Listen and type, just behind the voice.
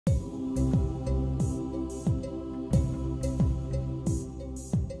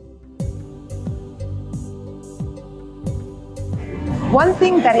One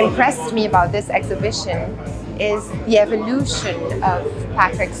thing that impressed me about this exhibition is the evolution of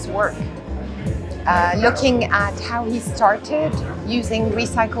Patrick's work. Looking at how he started using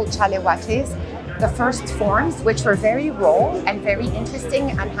recycled chalewates, the first forms, which were very raw and very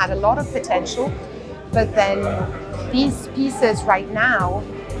interesting and had a lot of potential. But then these pieces right now,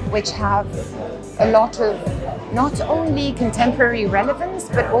 which have a lot of not only contemporary relevance,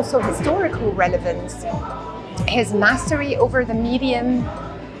 but also historical relevance. His mastery over the medium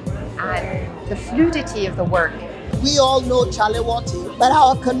and the fluidity of the work. We all know Chalewati, but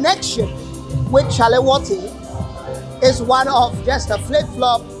our connection with Chalewati is one of just a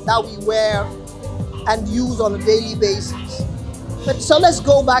flip-flop that we wear and use on a daily basis. So let's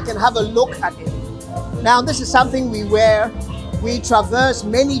go back and have a look at it. Now, this is something we wear. We traverse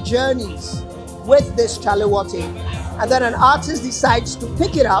many journeys with this Chalewati, and then an artist decides to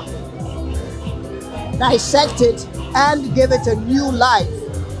pick it up, dissect it, and give it a new life.